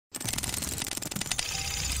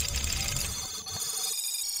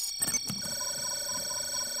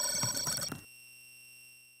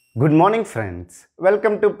Good morning friends.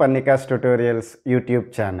 Welcome to Parnika's Tutorials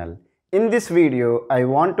YouTube channel. In this video, I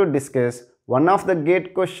want to discuss one of the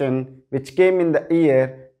gate question which came in the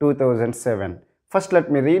year 2007. First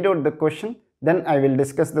let me read out the question, then I will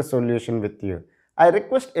discuss the solution with you. I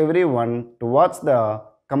request everyone to watch the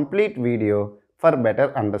complete video for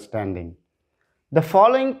better understanding. The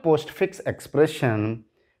following postfix expression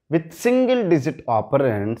with single digit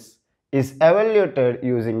operands is evaluated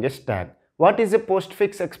using a stack. What is a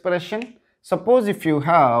postfix expression? Suppose if you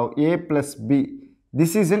have a plus b,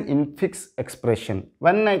 this is an infix expression.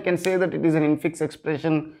 When I can say that it is an infix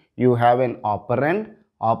expression, you have an operand,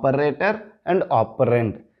 operator and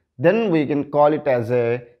operand. Then we can call it as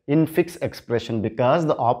a infix expression because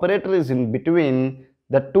the operator is in between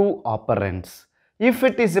the two operands. If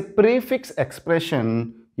it is a prefix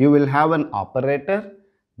expression, you will have an operator,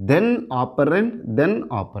 then operand, then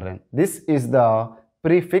operand. This is the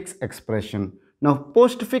prefix expression. Now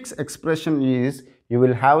postfix expression is you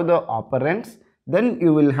will have the operands, then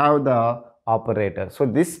you will have the operator. So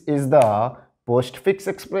this is the postfix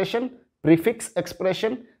expression, prefix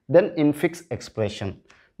expression, then infix expression.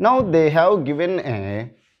 Now they have given a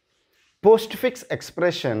postfix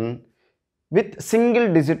expression with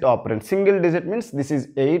single digit operand. Single digit means this is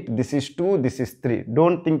 8, this is 2, this is 3.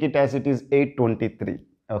 Don't think it as it is 823.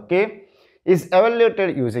 Okay, is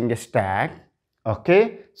evaluated using a stack.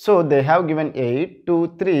 Okay, so they have given 8,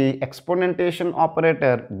 2, 3 exponentation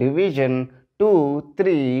operator, division, 2,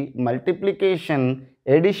 3 multiplication,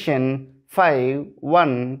 addition, 5,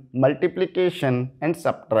 1 multiplication and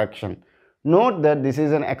subtraction. Note that this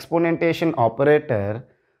is an exponentation operator.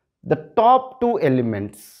 The top two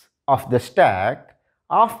elements of the stack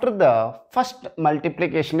after the first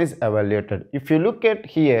multiplication is evaluated. If you look at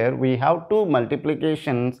here, we have two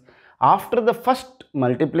multiplications. After the first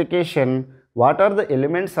multiplication, what are the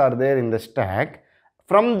elements are there in the stack?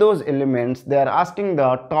 From those elements, they are asking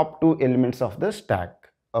the top two elements of the stack.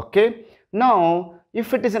 Okay. Now,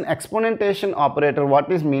 if it is an exponentation operator,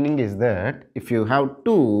 what is meaning is that if you have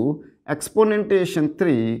 2 exponentation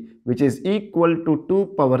 3 which is equal to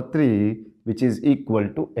 2 power 3 which is equal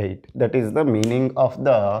to 8. That is the meaning of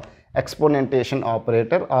the exponentation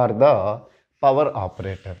operator or the power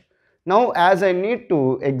operator. Now as I need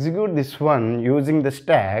to execute this one using the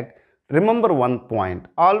stack, remember one point.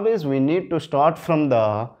 Always we need to start from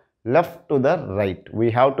the left to the right.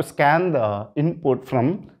 We have to scan the input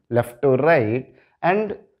from left to right,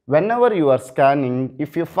 and whenever you are scanning,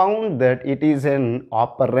 if you found that it is an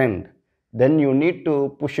operand, then you need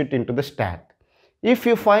to push it into the stack. If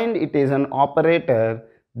you find it is an operator,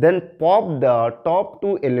 then pop the top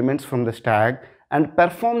two elements from the stack and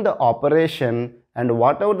perform the operation, and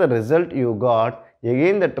whatever the result you got,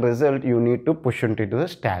 again that result you need to push into the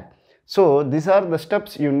stack. So these are the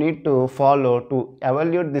steps you need to follow to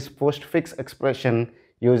evaluate this postfix expression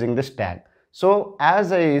using the stack. So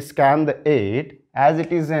as I scan the 8, as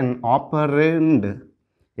it is an operand,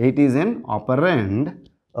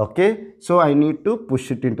 okay, so I need to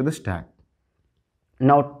push it into the stack.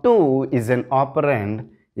 Now 2 is an operand,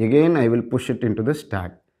 again I will push it into the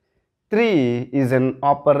stack. 3 is an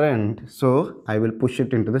operand, so I will push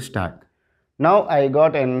it into the stack. Now I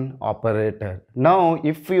got an operator. Now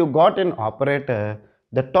if you got an operator,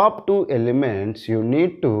 the top two elements you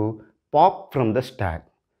need to pop from the stack.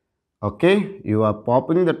 Okay, you are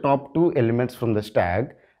popping the top two elements from the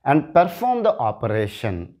stack and perform the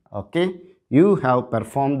operation. Okay, you have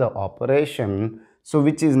performed the operation, so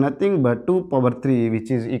which is nothing but 2 power 3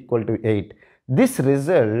 which is equal to 8. This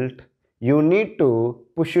result you need to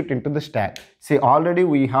push it into the stack. See, already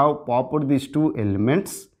we have popped these two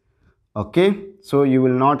elements. Okay, so you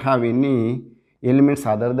will not have any elements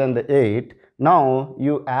other than the 8. Now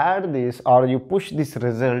you add this or you push this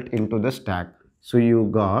result into the stack. So you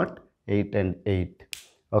got 8 and 8.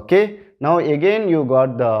 Okay, now again you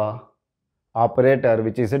got the operator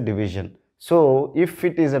which is a division. So if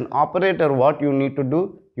it is an operator, what you need to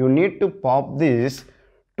do? You need to pop these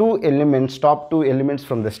two elements, top two elements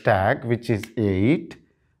from the stack, which is 8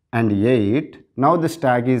 and 8. Now the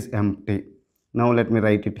stack is empty. Now let me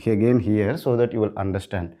write it again here so that you will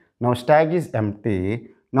understand. Now stack is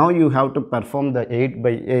empty. Now you have to perform the 8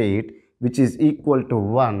 by 8 which is equal to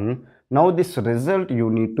 1. Now this result you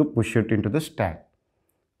need to push it into the stack.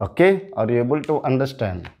 Okay, are you able to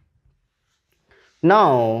understand?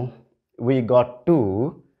 Now we got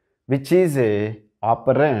 2 which is a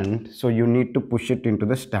operand, so you need to push it into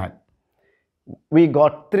the stack. We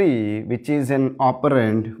got 3 which is an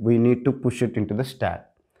operand, we need to push it into the stack.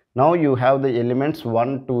 Now you have the elements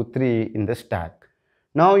 1, 2, 3 in the stack.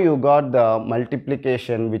 Now you got the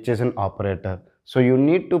multiplication which is an operator. So you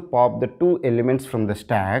need to pop the two elements from the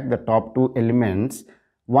stack, the top two elements.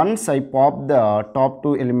 Once I pop the top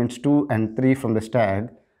two elements 2 and 3 from the stack,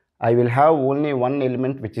 I will have only one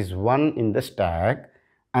element which is 1 in the stack,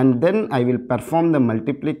 and then I will perform the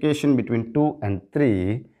multiplication between 2 and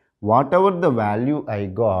 3. Whatever the value I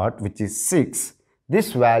got, which is 6,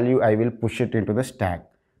 this value I will push it into the stack.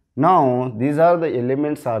 Now these are the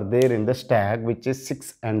elements are there in the stack, which is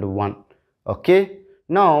 6 and 1. Okay.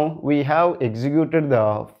 Now we have executed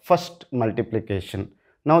the first multiplication.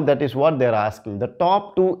 Now that is what they are asking. The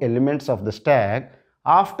top two elements of the stack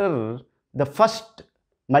after the first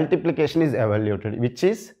multiplication is evaluated, which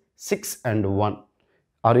is 6 and 1.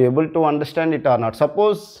 Are you able to understand it or not?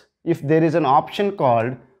 Suppose if there is an option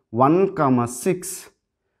called 1 comma 6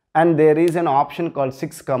 and there is an option called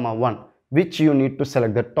 6 comma 1, which you need to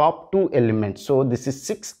select the top two elements. So this is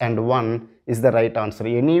 6 and 1 is the right answer.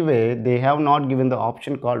 Anyway, they have not given the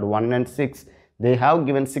option called 1 and 6. They have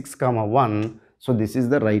given 6 comma 1. So this is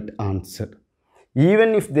the right answer.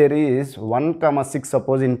 Even if there is 1 comma 6,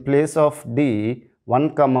 suppose in place of D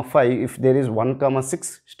 1 comma 5, if there is 1 comma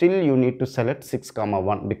 6, still you need to select 6 comma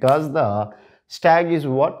 1 because the stack is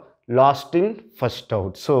what? Last in first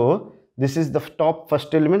out. So this is the top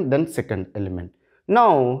first element, then second element.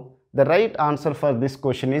 Now the right answer for this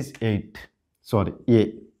question is A.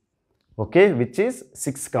 Okay, which is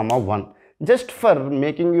 6 comma 1. Just for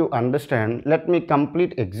making you understand, let me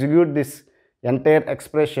execute this entire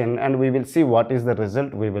expression and we will see what is the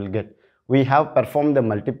result we will get. We have performed the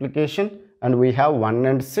multiplication and we have 1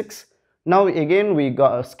 and 6. Now again we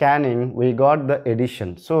got scanning, we got the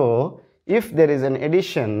addition. So if there is an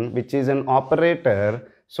addition which is an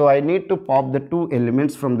operator, so I need to pop the two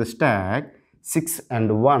elements from the stack 6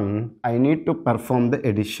 and 1. I need to perform the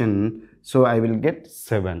addition, so I will get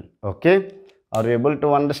 7. Okay, are you able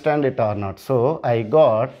to understand it or not? So I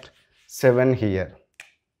got 7 here.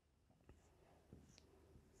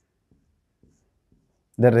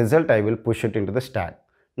 The result I will push it into the stack.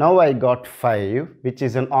 Now I got 5, which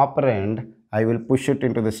is an operand. I will push it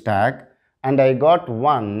into the stack, and I got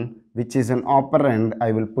 1, which is an operand.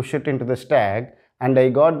 I will push it into the stack, and I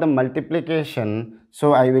got the multiplication.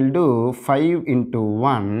 So I will do 5 into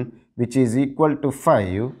 1, which is equal to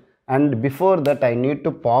 5. And before that I need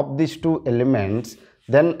to pop these two elements.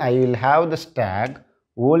 Then I will have the stack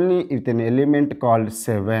only with an element called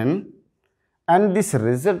 7. And this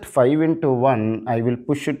result 5 into 1, I will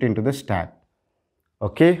push it into the stack.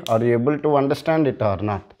 Okay, are you able to understand it or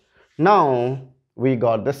not? Now we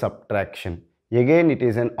got the subtraction. Again it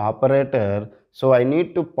is an operator. So I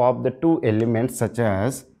need to pop the two elements such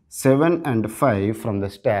as 7 and 5 from the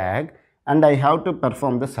stack, and I have to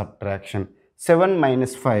perform the subtraction. 7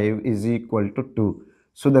 minus 5 is equal to 2.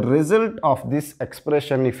 So the result of this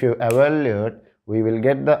expression, if you evaluate, we will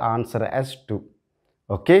get the answer as 2.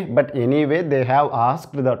 Okay, but anyway they have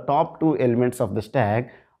asked the top two elements of the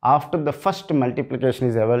stack after the first multiplication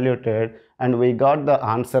is evaluated, and we got the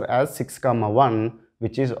answer as 6 comma 1,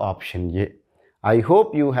 which is option A. I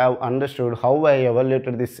hope you have understood how I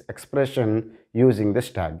evaluated this expression using the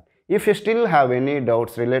stack. If you still have any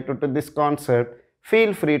doubts related to this concept,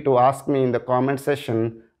 feel free to ask me in the comment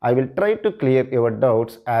section. I will try to clear your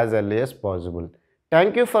doubts as early as possible.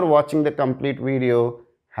 Thank you for watching the complete video.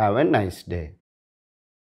 Have a nice day.